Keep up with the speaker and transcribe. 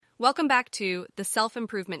Welcome back to the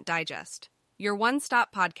Self-Improvement Digest, your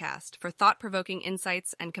one-stop podcast for thought-provoking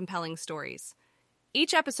insights and compelling stories.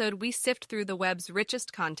 Each episode, we sift through the web's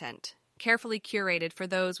richest content, carefully curated for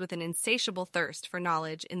those with an insatiable thirst for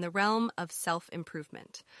knowledge in the realm of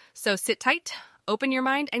self-improvement. So sit tight, open your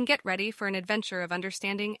mind, and get ready for an adventure of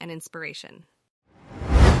understanding and inspiration.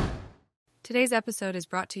 Today's episode is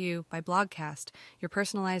brought to you by Blogcast, your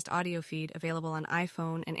personalized audio feed available on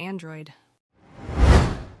iPhone and Android.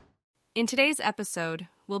 In today's episode,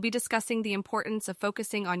 we'll be discussing the importance of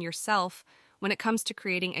focusing on yourself when it comes to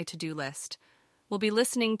creating a to-do list. We'll be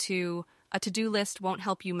listening to A To-Do List Won't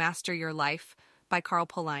Help You Master Your Life by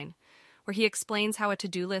Pullein, where he explains how a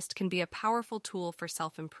to-do list can be a powerful tool for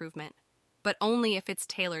self-improvement, but only if it's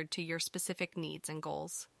tailored to your specific needs and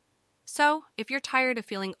goals. So, if you're tired of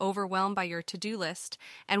feeling overwhelmed by your to-do list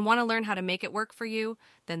and want to learn how to make it work for you,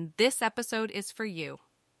 then this episode is for you.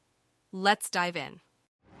 Let's dive in.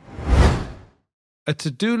 A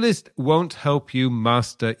to-do list won't help you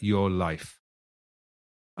master your life.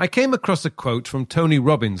 I came across a quote from Tony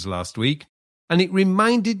Robbins last week, and it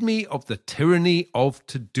reminded me of the tyranny of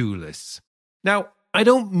to-do lists. Now, I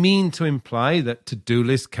don't mean to imply that to-do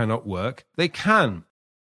lists cannot work. They can.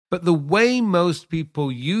 But the way most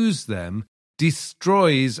people use them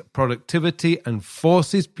destroys productivity and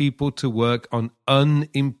forces people to work on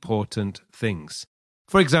unimportant things.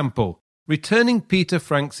 For example, returning Peter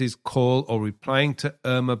Franks' call or replying to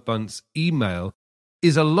Irma Bunt's email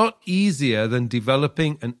is a lot easier than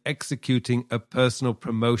developing and executing a personal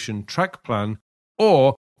promotion track plan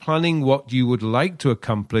or planning what you would like to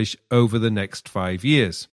accomplish over the next 5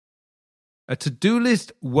 years. A to-do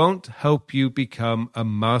list won't help you become a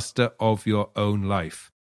master of your own life.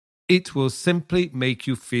 It will simply make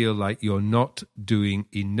you feel like you're not doing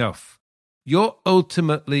enough. You're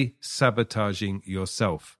ultimately sabotaging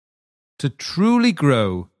yourself. To truly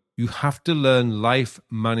grow, you have to learn life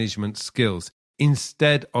management skills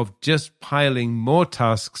instead of just piling more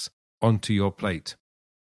tasks onto your plate.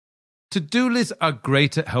 To-do lists are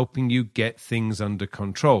great at helping you get things under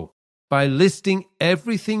control. By listing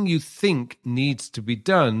everything you think needs to be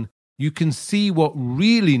done, you can see what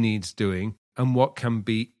really needs doing and what can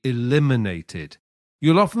be eliminated.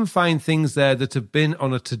 You'll often find things there that have been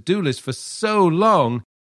on a to-do list for so long,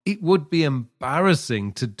 it would be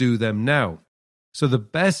embarrassing to do them now. So the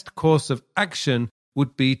best course of action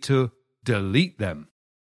would be to delete them.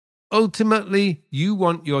 Ultimately, you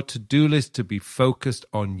want your to-do list to be focused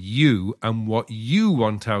on you and what you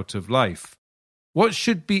want out of life. What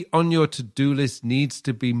should be on your to-do list needs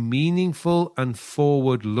to be meaningful and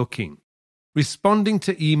forward-looking. Responding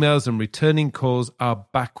to emails and returning calls are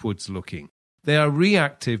backwards-looking. They are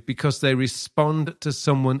reactive because they respond to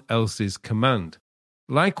someone else's command.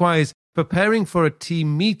 Likewise, preparing for a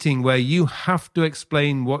team meeting where you have to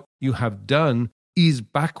explain what you have done is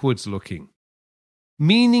backwards-looking.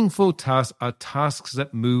 Meaningful tasks are tasks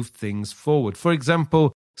that move things forward. For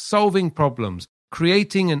example, solving problems,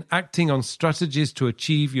 creating and acting on strategies to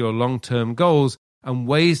achieve your long-term goals, and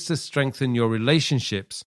ways to strengthen your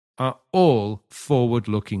relationships are all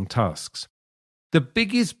forward-looking tasks. The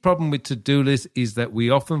biggest problem with to-do lists is that we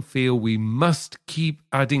often feel we must keep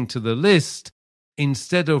adding to the list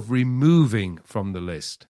instead of removing from the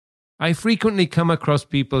list. I frequently come across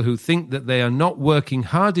people who think that they are not working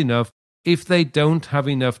hard enough if they don't have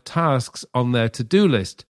enough tasks on their to-do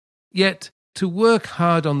list. Yet, to work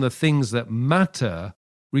hard on the things that matter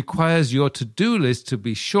requires your to-do list to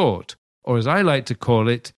be short, or as I like to call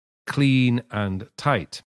it, clean and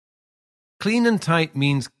tight. Clean and tight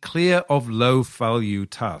means clear of low-value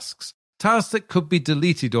tasks, tasks that could be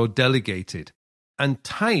deleted or delegated. And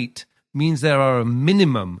tight means there are a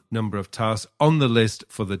minimum number of tasks on the list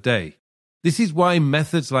for the day. This is why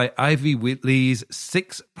methods like Ivy Whitley's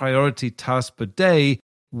 6 priority tasks per day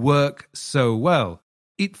work so well.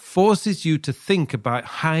 It forces you to think about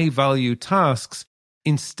high-value tasks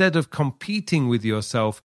instead of competing with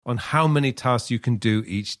yourself on how many tasks you can do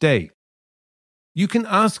each day. You can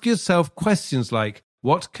ask yourself questions like,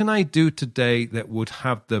 what can I do today that would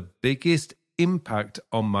have the biggest impact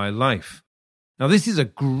on my life? Now, this is a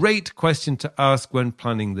great question to ask when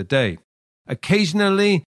planning the day.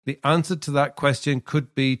 Occasionally, the answer to that question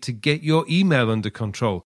could be to get your email under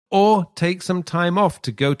control or take some time off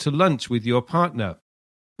to go to lunch with your partner.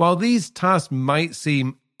 While these tasks might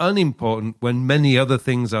seem unimportant when many other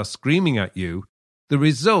things are screaming at you, the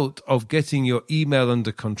result of getting your email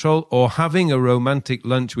under control or having a romantic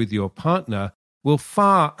lunch with your partner will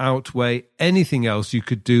far outweigh anything else you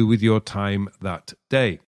could do with your time that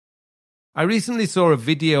day. I recently saw a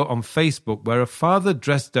video on Facebook where a father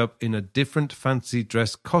dressed up in a different fancy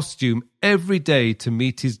dress costume every day to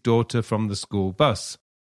meet his daughter from the school bus.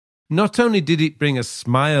 Not only did it bring a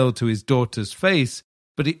smile to his daughter's face,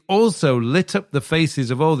 but it also lit up the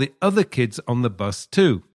faces of all the other kids on the bus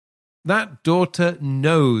too. That daughter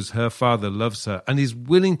knows her father loves her and is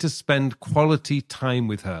willing to spend quality time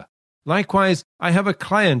with her. Likewise, I have a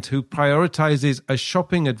client who prioritizes a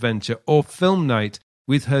shopping adventure or film night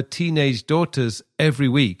with her teenage daughters every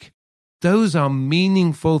week. Those are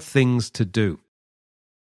meaningful things to do.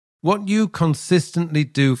 What you consistently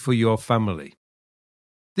do for your family.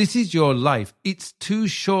 This is your life. It's too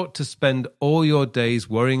short to spend all your days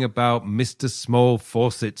worrying about Mr. Small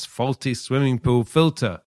Faucet's faulty swimming pool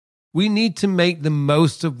filter. We need to make the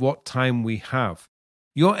most of what time we have.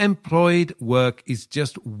 Your employed work is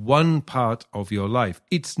just one part of your life.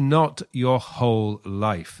 It's not your whole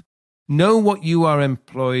life. Know what you are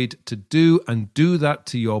employed to do and do that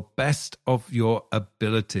to your best of your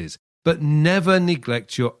abilities, but never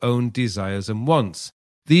neglect your own desires and wants.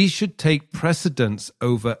 These should take precedence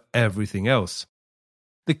over everything else.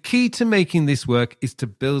 The key to making this work is to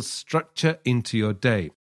build structure into your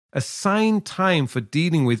day. Assign time for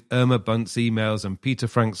dealing with Irma Bunt's emails and Peter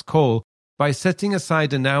Frank's call by setting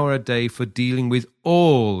aside an hour a day for dealing with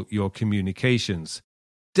all your communications.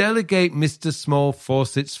 Delegate Mr. Small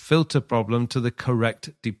Faucet's filter problem to the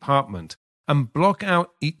correct department and block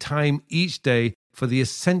out time each day for the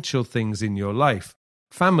essential things in your life,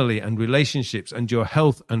 family and relationships and your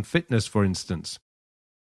health and fitness, for instance.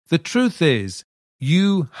 The truth is,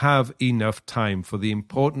 you have enough time for the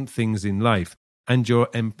important things in life and your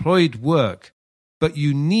employed work, but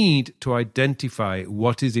you need to identify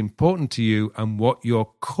what is important to you and what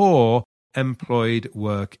your core employed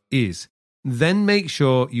work is. Then make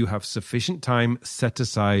sure you have sufficient time set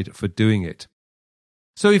aside for doing it.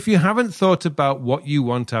 So if you haven't thought about what you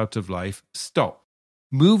want out of life, stop.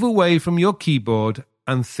 Move away from your keyboard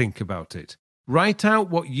and think about it. Write out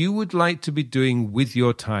what you would like to be doing with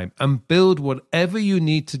your time and build whatever you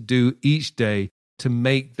need to do each day to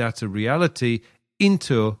make that a reality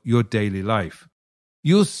into your daily life.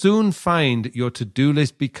 You'll soon find your to-do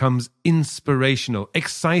list becomes inspirational,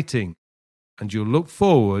 exciting, and you'll look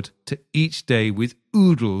forward to each day with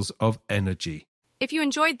oodles of energy. If you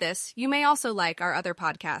enjoyed this, you may also like our other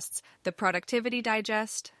podcasts, The Productivity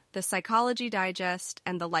Digest, The Psychology Digest,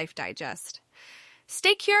 and The Life Digest.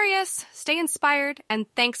 Stay curious, stay inspired, and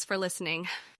thanks for listening.